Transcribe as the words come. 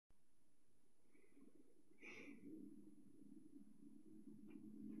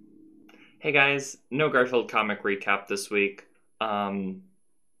Hey guys, no Garfield comic recap this week. I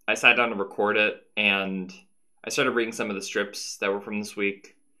sat down to record it and I started reading some of the strips that were from this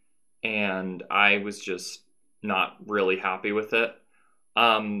week, and I was just not really happy with it.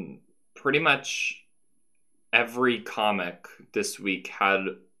 Pretty much every comic this week had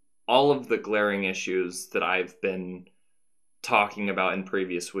all of the glaring issues that I've been talking about in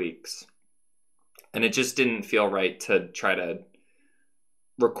previous weeks, and it just didn't feel right to try to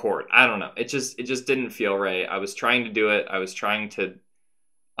record. I don't know. It just didn't feel right. I was trying to do it. I was trying to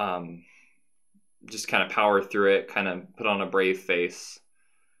um just kind of power through it, kind of put on a brave face.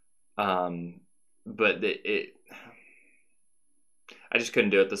 Um but I just couldn't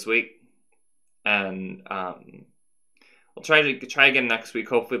do it this week. And I'll try again next week.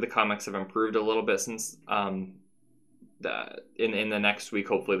 Hopefully the comics have improved a little bit since in the next week.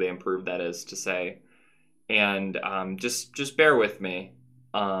 Hopefully they improve, that is to say. And just bear with me.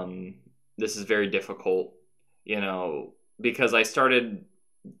 Um, this is very difficult, because I started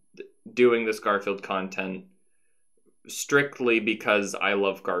doing this Garfield content strictly because I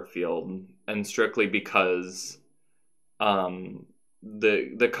love Garfield and strictly because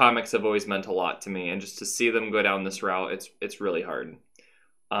the comics have always meant a lot to me, and just to see them go down this route, it's really hard.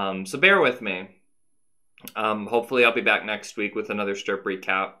 So bear with me. Hopefully I'll be back next week with another strip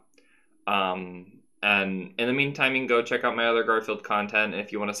recap. And in the meantime, you can go check out my other Garfield content.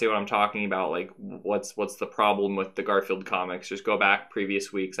 If you want to see what I'm talking about, like what's the problem with the Garfield comics, just go back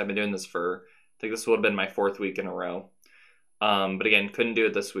previous weeks. I've been doing this for, I think this would have been my fourth week in a row. But again, couldn't do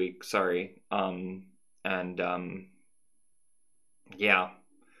it this week. Sorry. And yeah,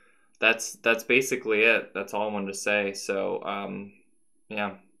 that's basically it. That's all I wanted to say. So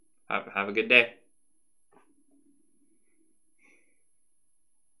yeah, have a good day.